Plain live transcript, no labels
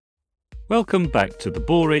Welcome back to the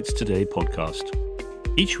Borates Today podcast.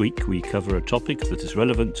 Each week we cover a topic that is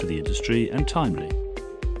relevant to the industry and timely.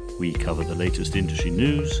 We cover the latest industry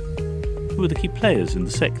news, who are the key players in the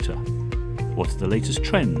sector, what are the latest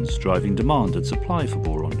trends driving demand and supply for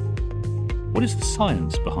boron, what is the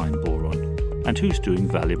science behind boron, and who's doing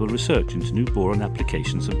valuable research into new boron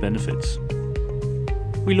applications and benefits.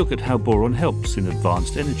 We look at how boron helps in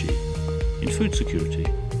advanced energy, in food security,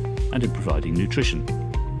 and in providing nutrition.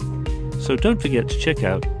 So don't forget to check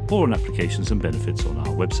out boron applications and benefits on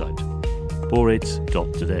our website,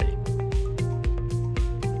 borates.today.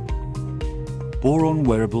 Boron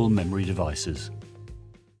Wearable Memory Devices.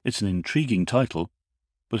 It's an intriguing title,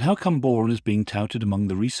 but how come boron is being touted among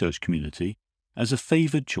the research community as a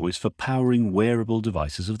favoured choice for powering wearable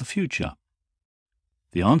devices of the future?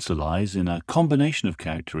 The answer lies in a combination of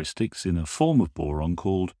characteristics in a form of boron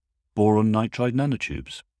called boron nitride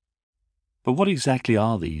nanotubes. But what exactly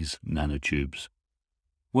are these nanotubes?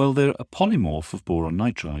 Well, they're a polymorph of boron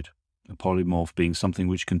nitride, a polymorph being something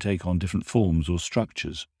which can take on different forms or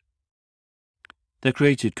structures. They're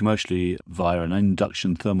created commercially via an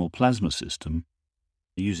induction thermal plasma system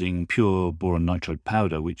using pure boron nitride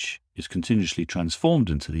powder, which is continuously transformed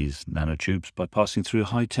into these nanotubes by passing through a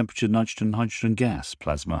high-temperature nitrogen-hydrogen gas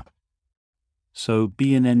plasma. So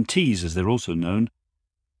BNNTs, as they're also known,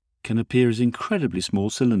 can appear as incredibly small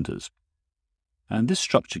cylinders. And this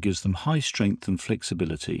structure gives them high strength and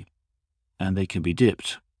flexibility, and they can be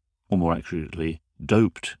dipped, or more accurately,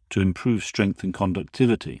 doped to improve strength and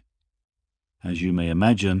conductivity. As you may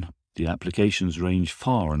imagine, the applications range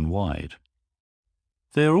far and wide.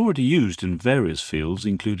 They are already used in various fields,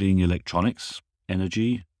 including electronics,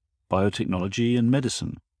 energy, biotechnology, and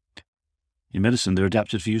medicine. In medicine, they're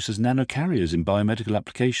adapted for use as nanocarriers in biomedical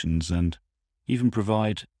applications and even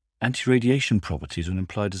provide anti-radiation properties when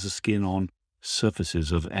applied as a skin on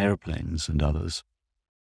surfaces of airplanes and others.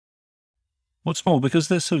 What's more, because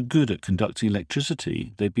they're so good at conducting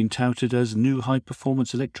electricity, they've been touted as new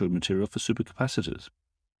high-performance electrode material for supercapacitors.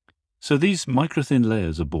 So these microthin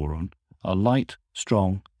layers of boron are light,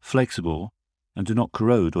 strong, flexible, and do not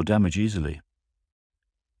corrode or damage easily.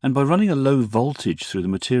 And by running a low voltage through the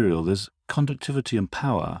material, there's conductivity and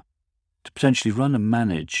power to potentially run and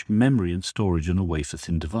manage memory and storage on a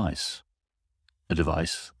wafer-thin device. A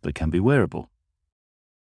device that can be wearable.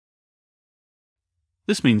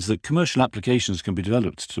 This means that commercial applications can be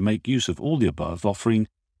developed to make use of all the above, offering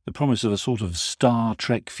the promise of a sort of Star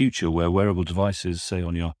Trek future where wearable devices, say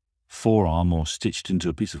on your forearm or stitched into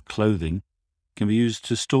a piece of clothing, can be used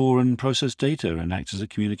to store and process data and act as a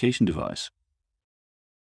communication device.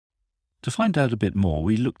 To find out a bit more,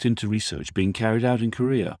 we looked into research being carried out in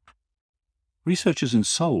Korea. Researchers in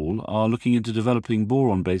Seoul are looking into developing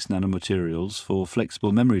boron-based nanomaterials for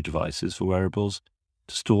flexible memory devices for wearables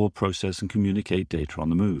to store, process, and communicate data on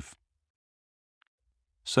the move.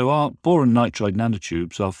 So our boron nitride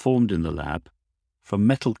nanotubes are formed in the lab from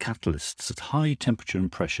metal catalysts at high temperature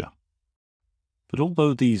and pressure. But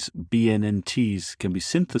although these BNNTs can be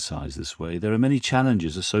synthesized this way, there are many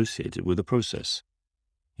challenges associated with the process,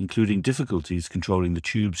 including difficulties controlling the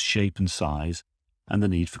tube's shape and size and the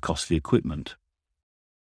need for costly equipment.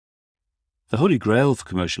 The holy grail for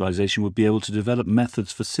commercialization would be able to develop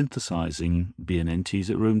methods for synthesizing BNNTs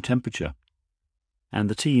at room temperature. And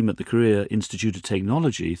the team at the Korea Institute of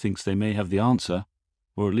Technology thinks they may have the answer,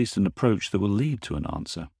 or at least an approach that will lead to an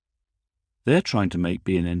answer. They're trying to make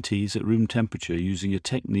BNNTs at room temperature using a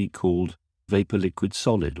technique called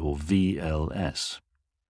vapor-liquid-solid, or VLS.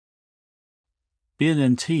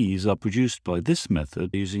 BNNTs are produced by this method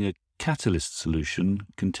using a catalyst solution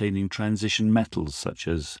containing transition metals such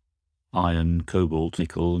as iron, cobalt,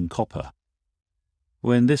 nickel, and copper.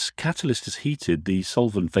 When this catalyst is heated, the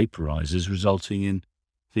solvent vaporizes, resulting in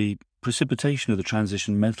the precipitation of the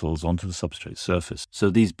transition metals onto the substrate surface. So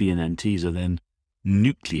these BNNTs are then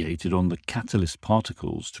nucleated on the catalyst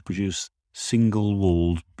particles to produce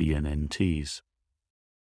single-walled BNNTs.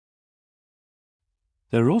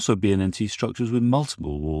 There are also BNNT structures with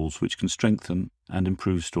multiple walls which can strengthen and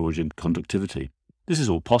improve storage and conductivity. This is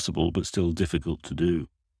all possible, but still difficult to do.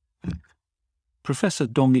 Professor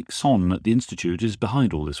Dong-Ik Son at the Institute is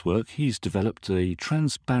behind all this work. He's developed a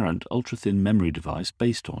transparent, ultra-thin memory device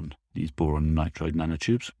based on these boron nitride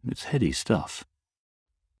nanotubes. It's heady stuff.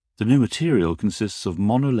 The new material consists of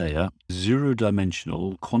monolayer,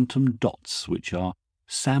 zero-dimensional quantum dots which are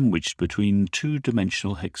sandwiched between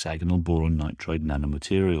two-dimensional hexagonal boron nitride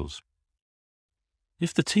nanomaterials.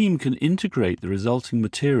 If the team can integrate the resulting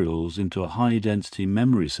materials into a high-density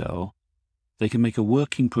memory cell, they can make a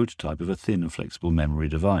working prototype of a thin and flexible memory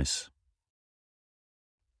device.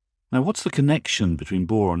 Now, what's the connection between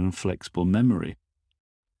boron and flexible memory?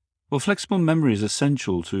 Well, flexible memory is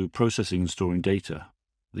essential to processing and storing data.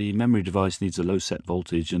 The memory device needs a low set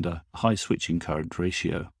voltage and a high switching current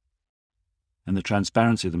ratio. And the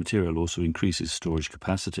transparency of the material also increases storage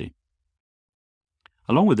capacity.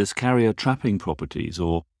 Along with this, carrier trapping properties,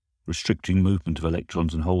 or restricting movement of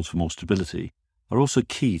electrons and holes for more stability, are also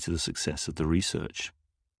key to the success of the research.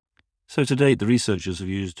 So to date, the researchers have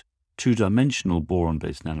used two-dimensional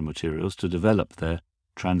boron-based nanomaterials to develop their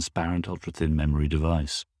transparent ultra-thin memory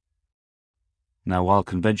device. Now, while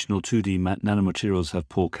conventional 2D nanomaterials have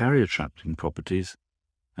poor carrier trapping properties,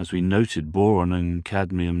 as we noted, boron and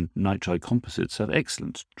cadmium nitride composites have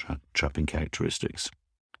excellent trapping characteristics.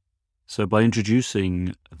 So by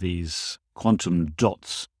introducing these quantum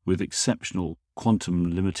dots with exceptional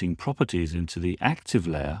quantum limiting properties into the active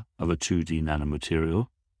layer of a 2D nanomaterial,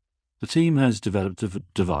 the team has developed a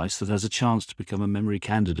device that has a chance to become a memory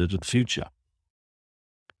candidate of the future.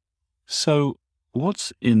 So,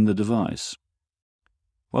 what's in the device?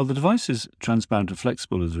 Well, the device is transparent and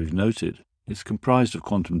flexible, as we've noted. It's comprised of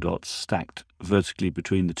quantum dots stacked vertically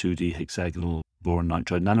between the 2D hexagonal boron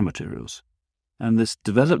nitride nanomaterials. And this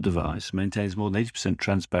developed device maintains more than 80%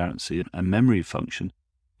 transparency and memory function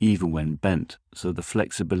even when bent, so the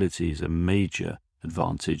flexibility is a major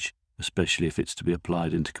advantage, especially if it's to be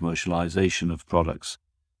applied into commercialization of products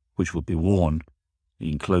which will be worn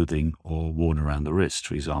in clothing or worn around the wrist,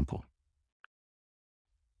 for example.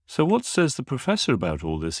 So what says the professor about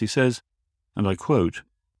all this? He says, and I quote,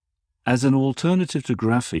 "As an alternative to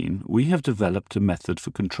graphene, we have developed a method for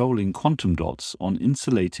controlling quantum dots on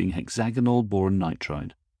insulating hexagonal boron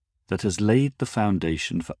nitride that has laid the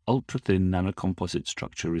foundation for ultra-thin nanocomposite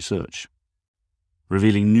structure research,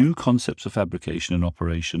 revealing new concepts of fabrication and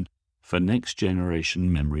operation for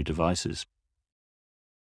next-generation memory devices."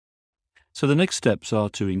 So the next steps are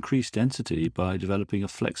to increase density by developing a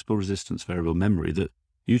flexible resistance variable memory that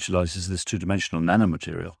utilizes this two-dimensional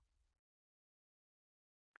nanomaterial.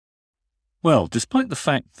 Well, despite the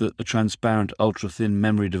fact that a transparent ultra-thin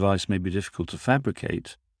memory device may be difficult to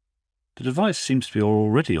fabricate, the device seems to be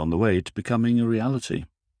already on the way to becoming a reality.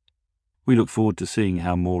 We look forward to seeing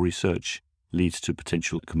how more research leads to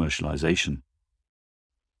potential commercialization.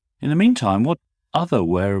 In the meantime, what other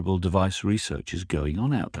wearable device research is going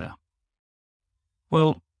on out there?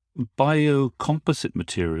 Well, biocomposite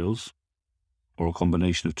materials, or a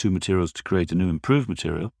combination of two materials to create a new improved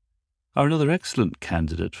material, are another excellent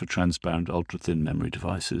candidate for transparent ultra-thin memory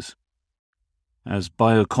devices. As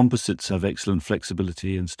biocomposites have excellent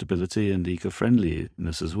flexibility and stability and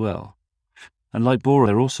eco-friendliness as well. And like boron,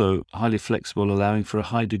 they're also highly flexible, allowing for a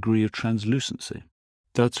high degree of translucency.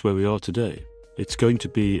 That's where we are today. It's going to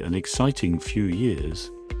be an exciting few years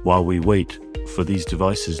while we wait for these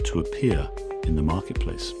devices to appear in the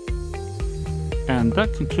marketplace. And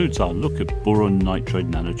that concludes our look at boron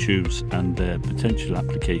nitride nanotubes and their potential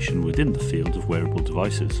application within the field of wearable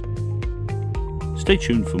devices. Stay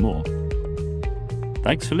tuned for more.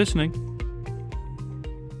 Thanks for listening.